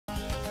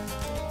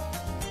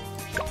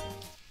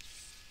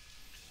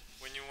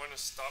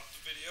stop the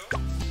video.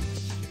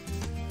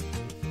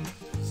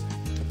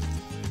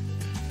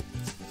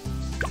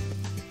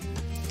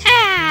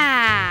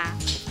 Ha!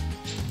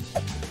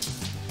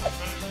 A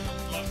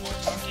lot more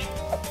talking.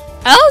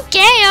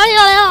 Okay, oh,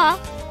 yeah.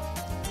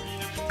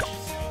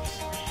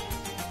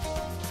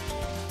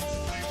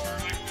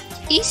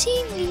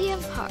 Easy,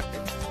 medium, hard.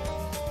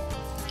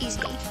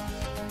 Easy.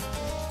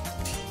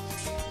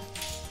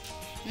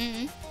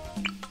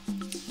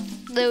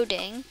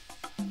 Loading.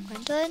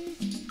 When done.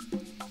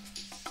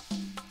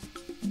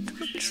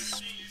 Too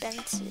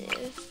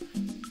expensive.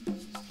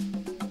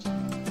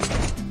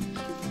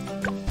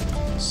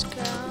 Let's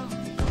go.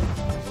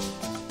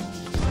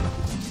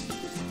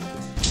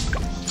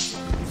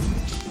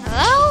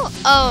 Hello?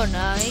 Oh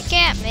no, you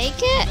can't make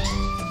it?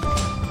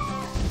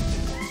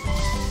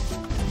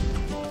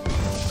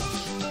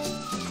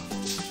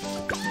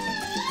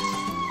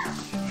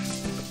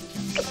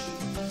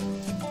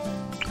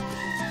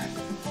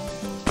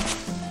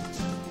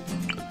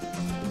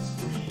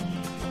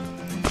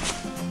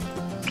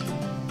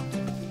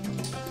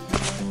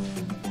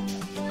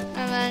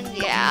 And then,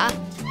 yeah.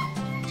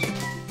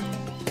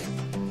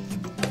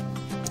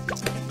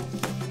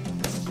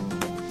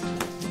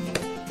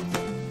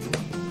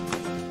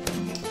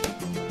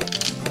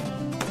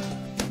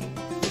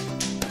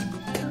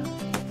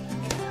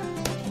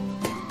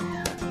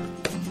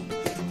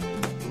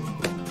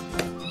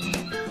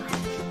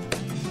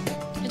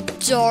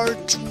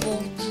 Dart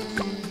monkey.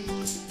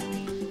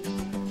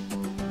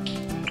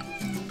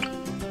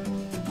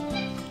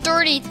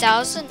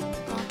 30,000?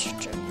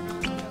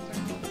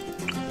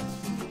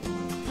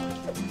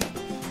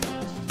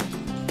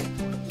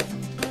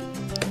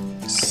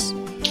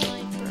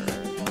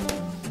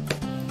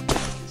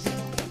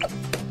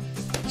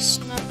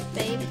 Snuff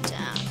baby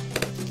down.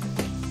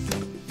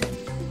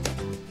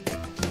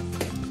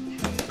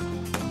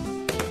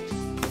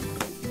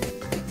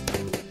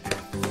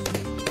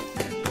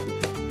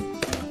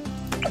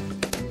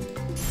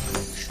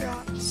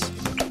 Shots.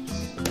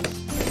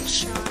 Good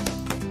shot.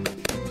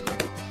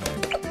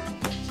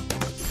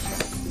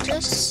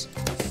 Just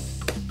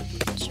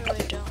so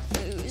I don't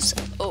lose.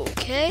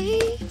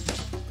 Okay.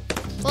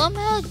 Full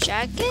metal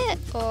jacket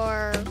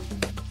or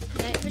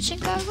night vision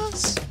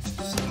goggles?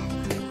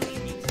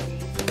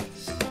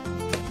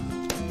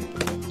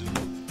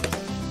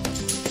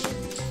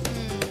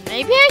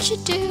 Maybe I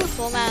should do a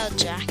full metal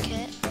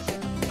jacket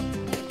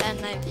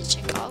and night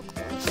vision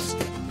goggles.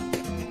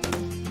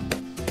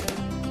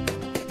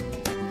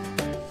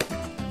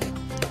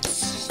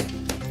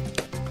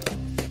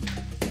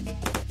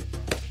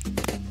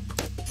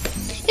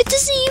 It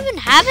doesn't even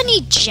have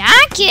any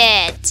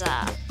jacket!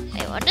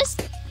 Wait, what is...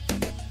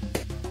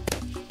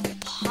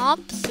 Pop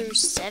through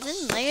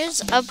 7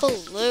 layers of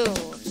balloon.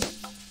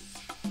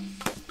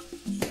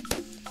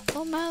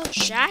 Full metal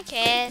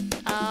jacket.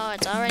 Oh,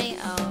 it's already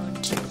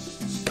owned.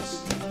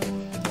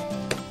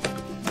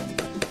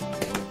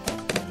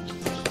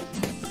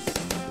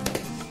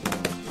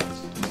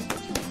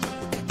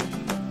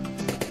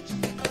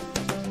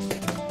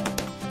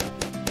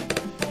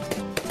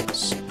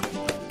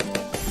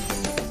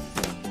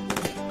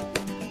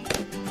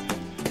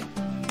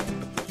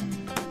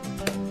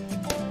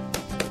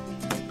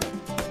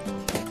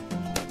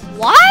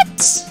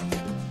 What?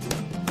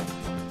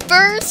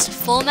 First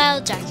full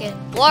metal jacket,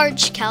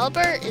 large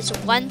caliber is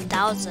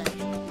 1,000.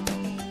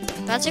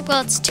 Magic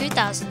bullet's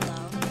 2,000 though.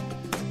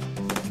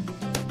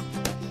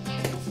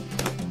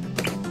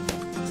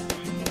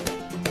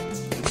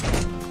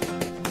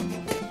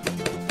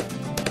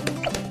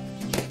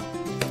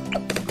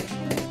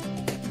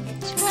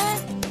 So what?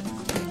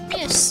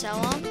 You just sell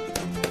them.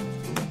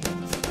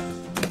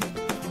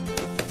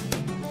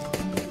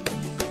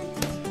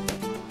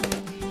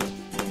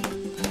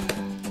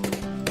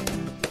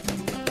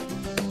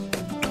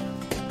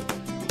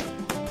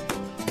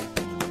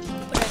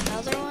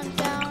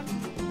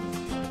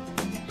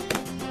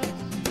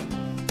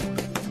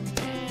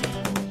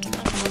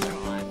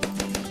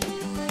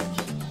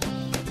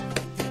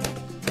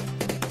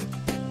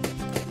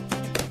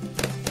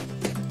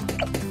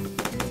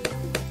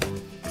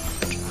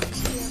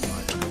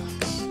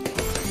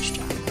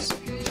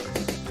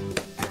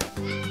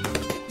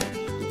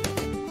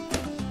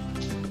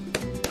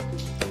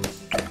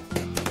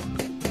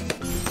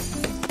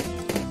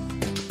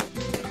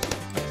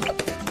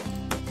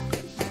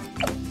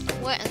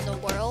 What in the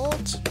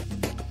world?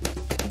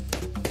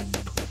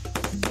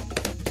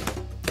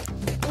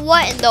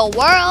 What in the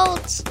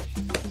world?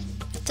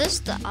 This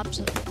is the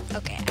opposite.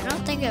 Okay, I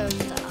don't think it was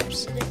the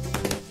opposite. If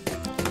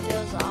it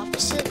was the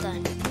opposite,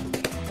 then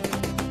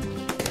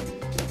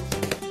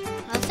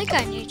I don't think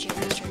I need you,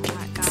 Mr.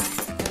 Chat Guy.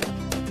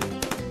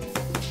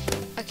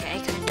 Okay, I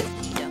kind of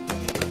need him.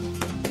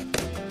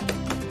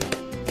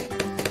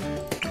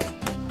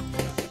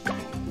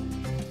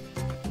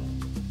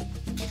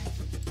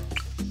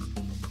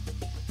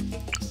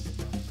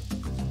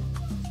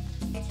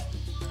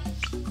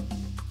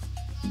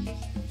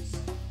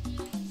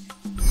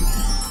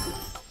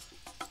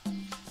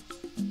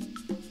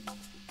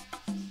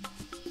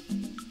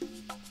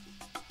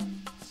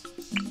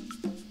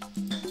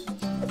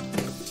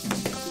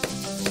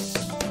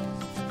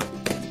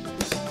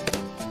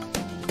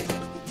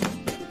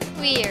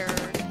 Weird.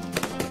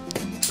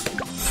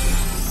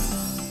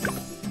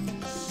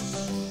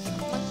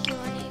 Monkey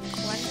running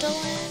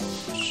Gwendolyn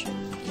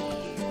should be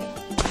right here.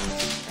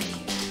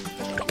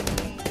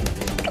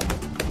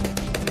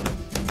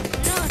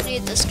 I don't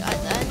need this guy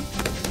then.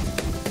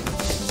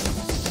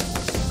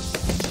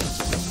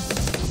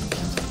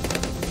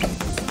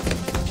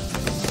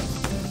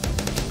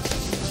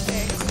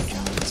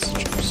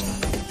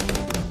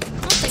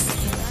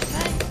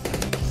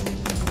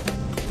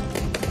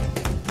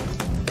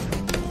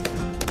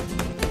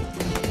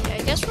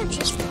 I guess we're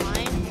just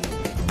fine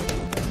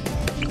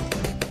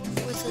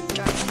with a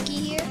darky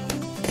here.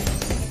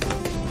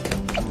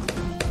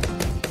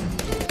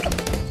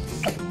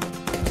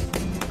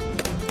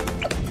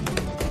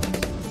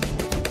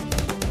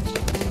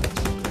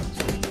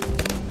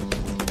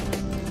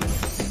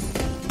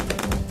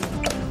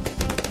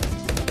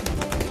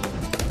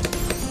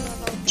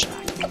 Little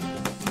jacket.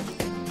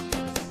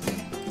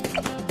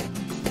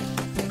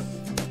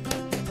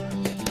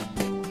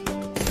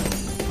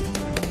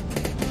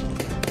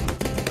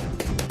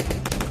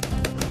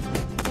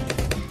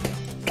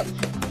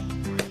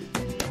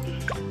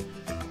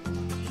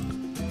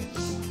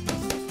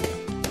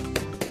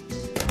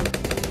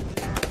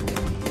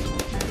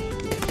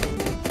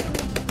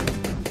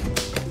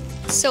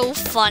 So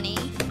funny.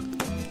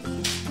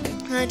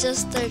 They're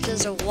just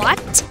what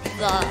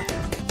the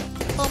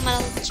full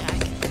metal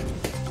jacket.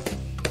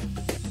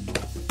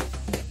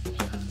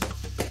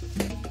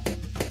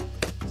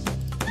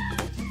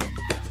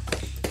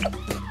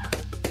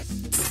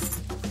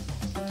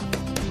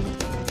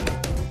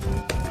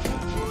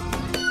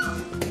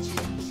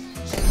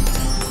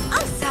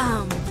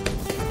 Awesome.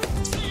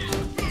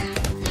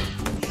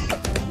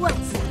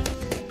 What's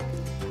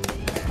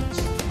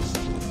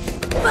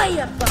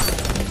fire bomb?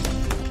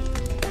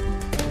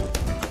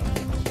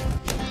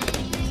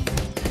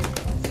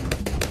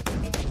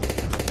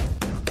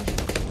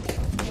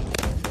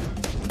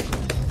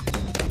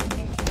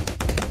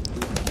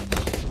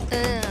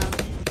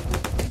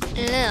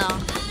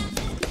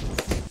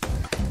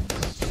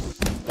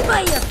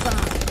 Fire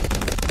bomb.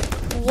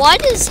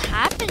 What is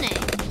happening?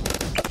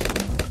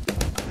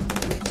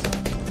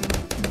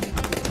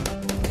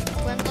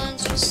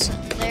 Gwendolyn's just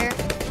sitting there.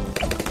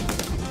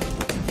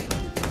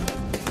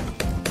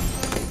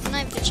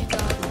 Night vision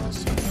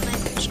goggles.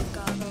 Night vision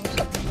goggles.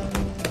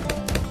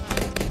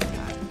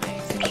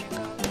 Night vision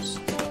goggles.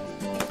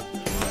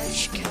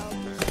 Large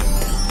caliber.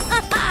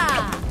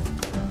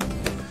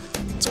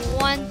 It's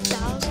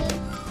 1,000.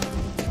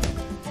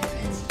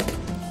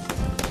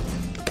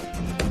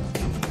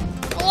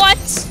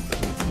 What?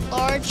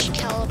 Large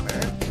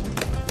caliber.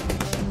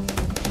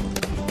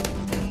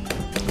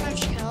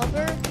 Large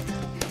caliber?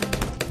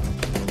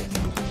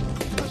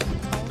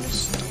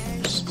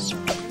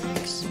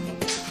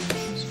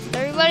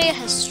 Everybody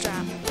has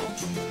shrapnel.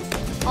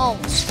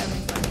 Almost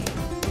everybody.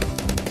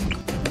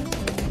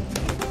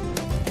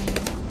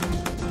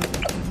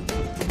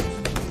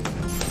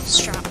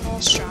 Shrapnel,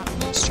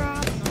 shrapnel,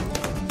 shrapnel.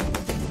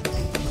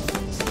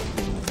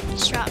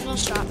 Shrapnel,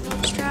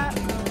 shrapnel,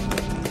 shrapnel.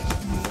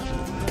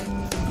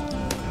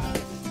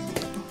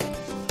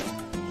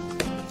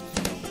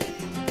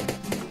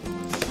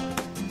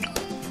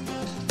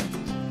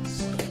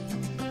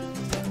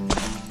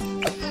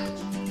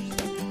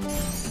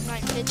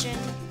 Night vision.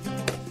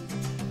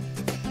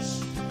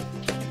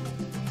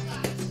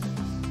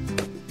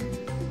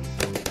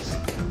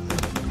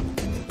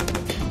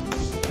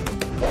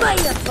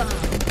 Fire bomb.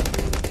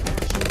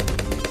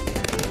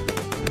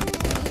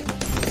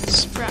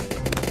 Scrap.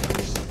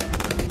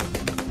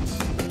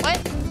 What?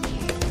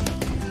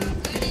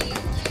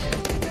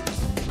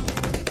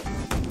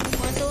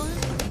 Gwendolyn?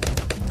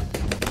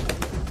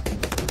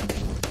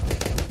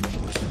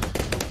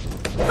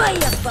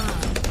 Fire bomb.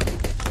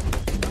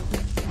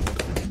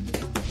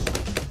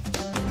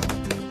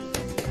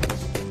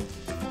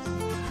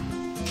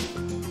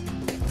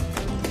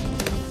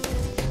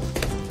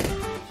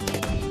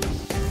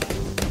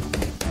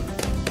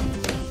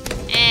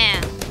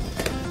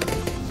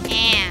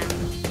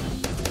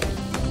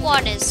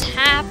 What is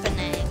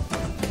happening?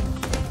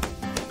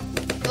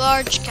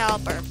 Large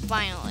caliber,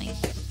 finally.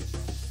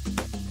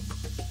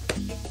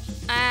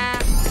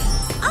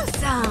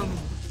 Awesome.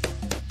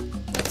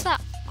 What's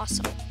that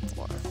awesome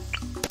for?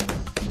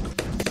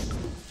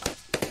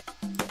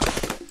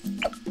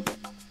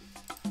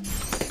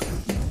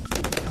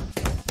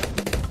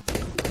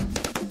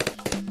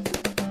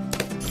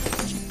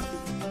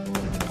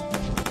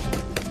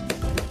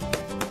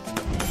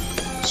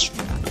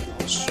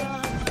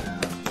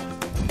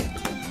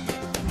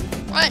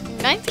 What?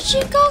 Night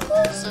vision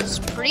goggles is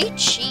pretty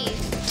cheap.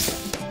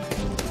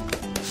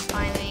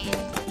 I mean,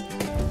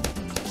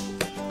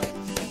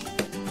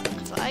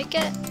 if I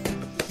get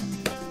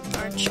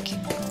large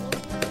caliber,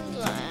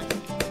 then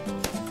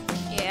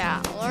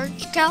yeah,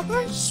 large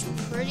caliber is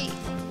pretty.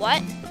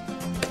 What?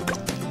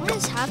 What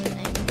is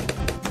happening?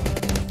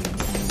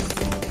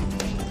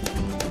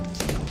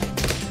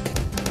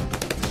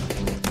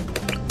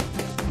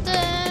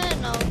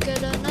 Then I'll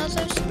get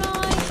another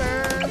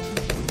sniper.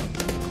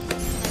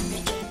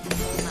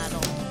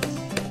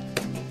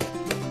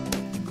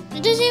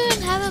 It doesn't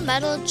even have a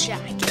metal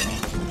jacket.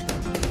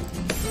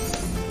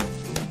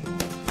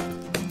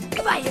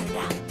 Fire it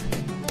up.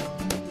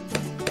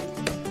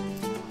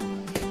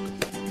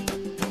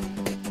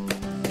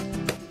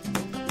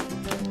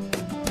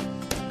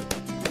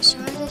 So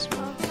where this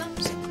ball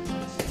comes?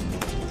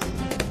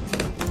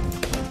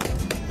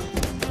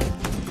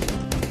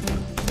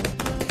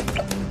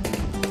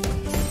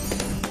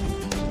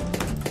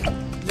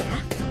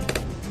 Yeah.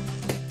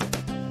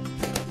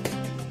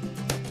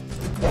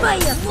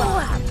 Fire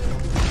bomb.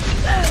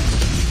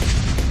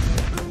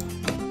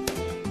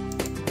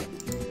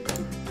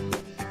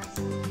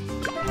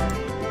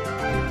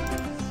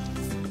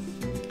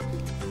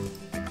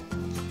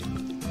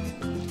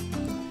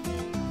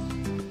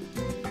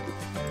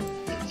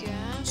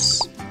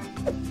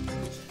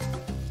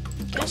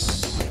 Guess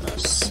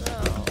so.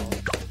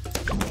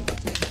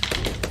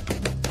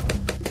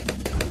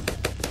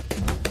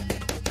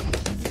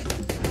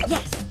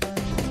 Yes.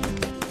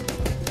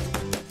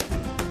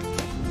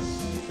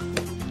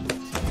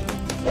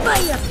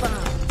 Fire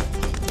bomb.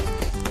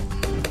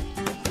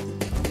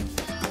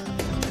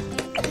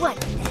 What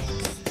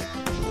next?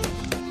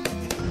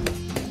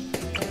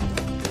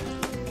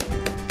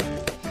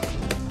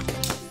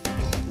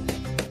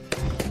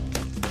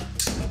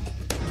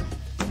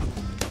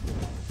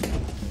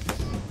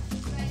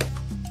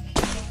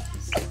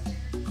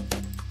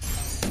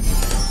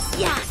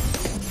 Yes.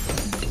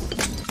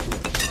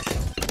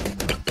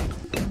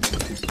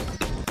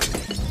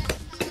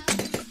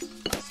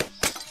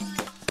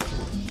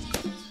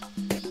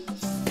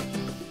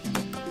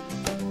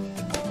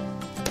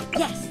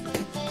 Yes.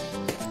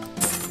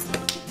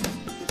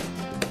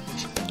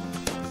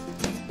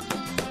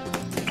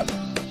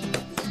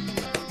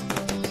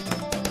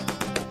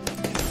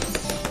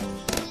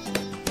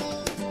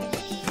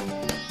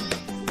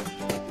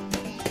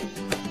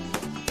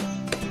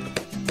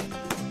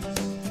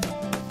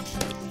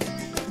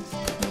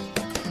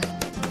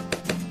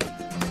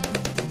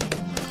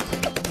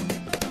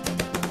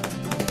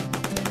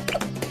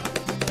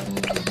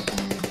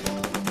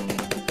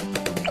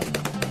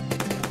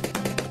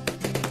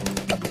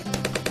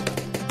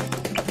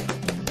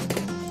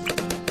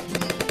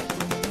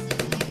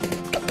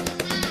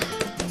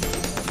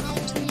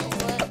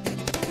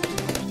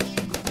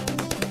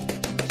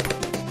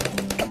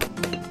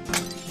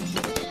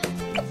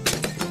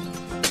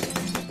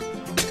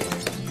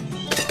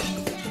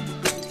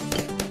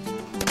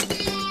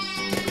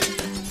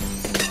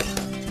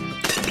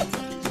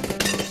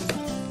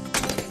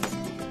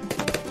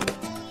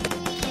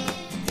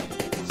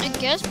 I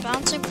guess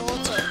bouncing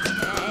balls are okay.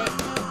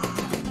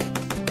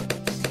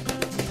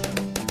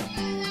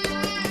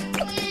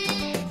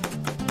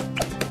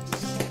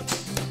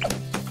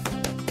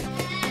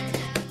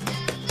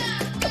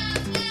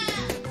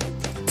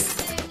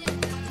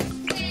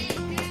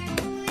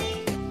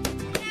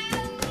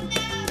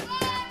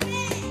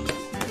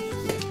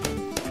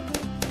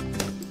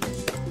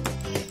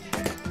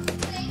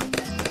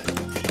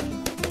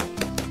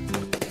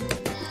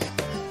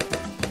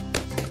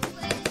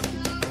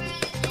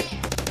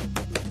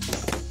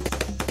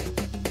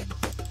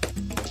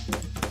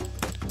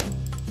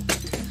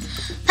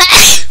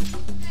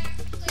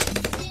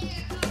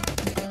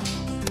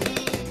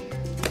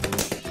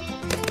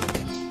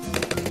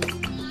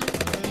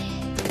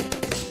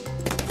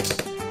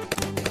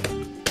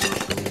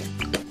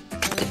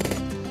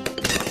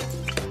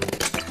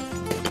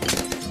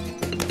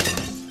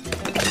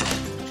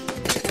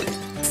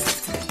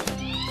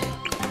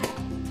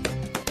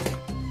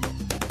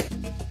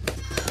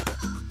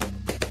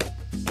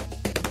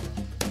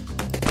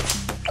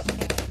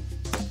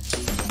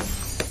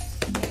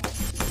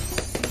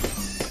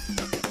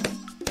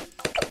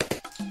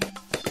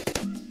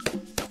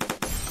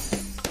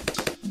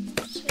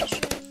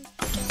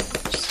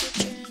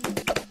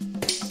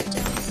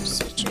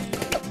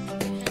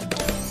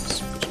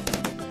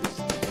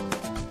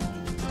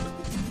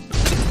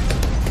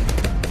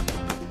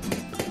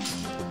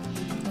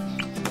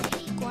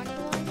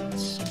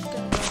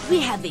 We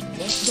have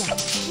ignition.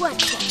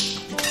 What's that?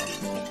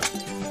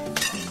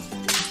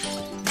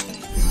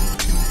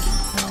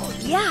 Oh,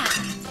 yeah.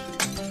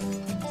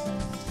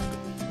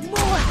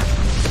 More.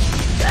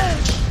 Burn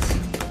it.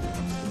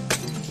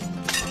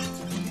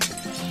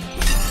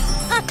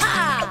 Ha ha!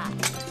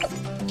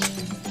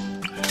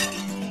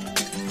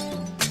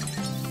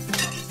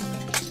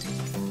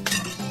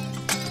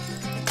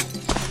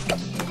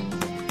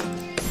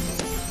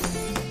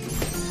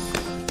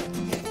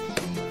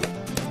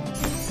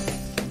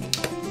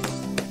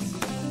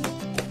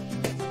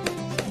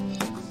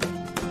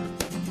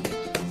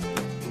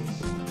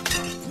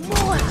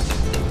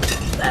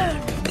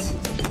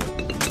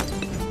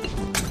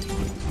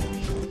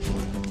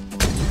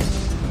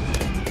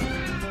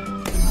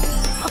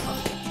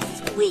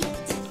 Sweet.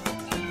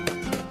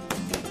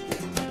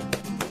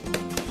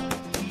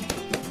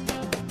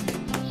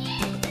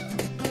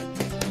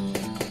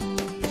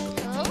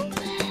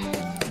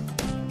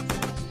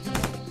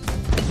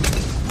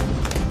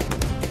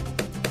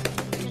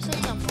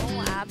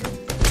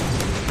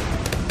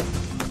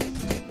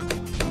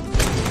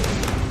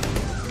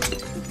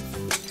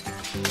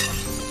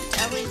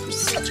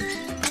 You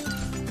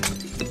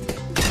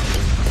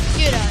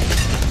died.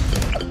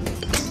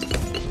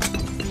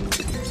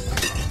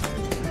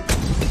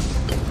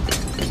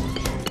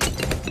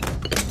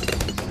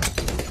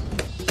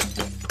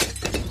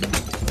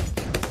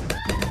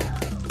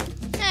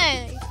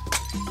 Hey,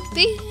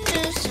 being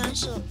in a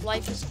sense of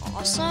life is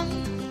awesome.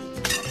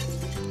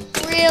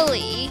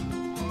 Really?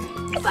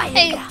 Fire.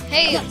 Hey,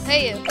 hey, Yes.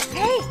 hey,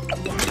 Hey.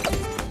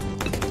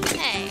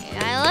 hey!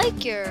 I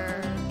like your.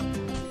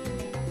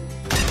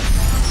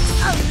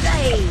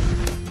 Hooray.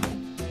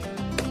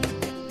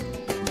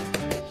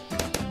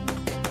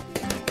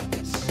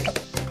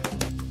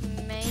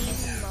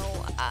 Main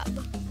Moab.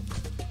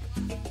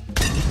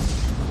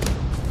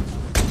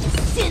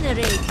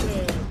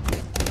 Incinerated.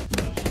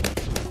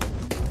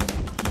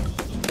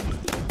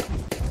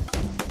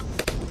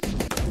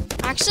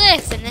 Actually, I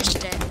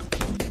finished it.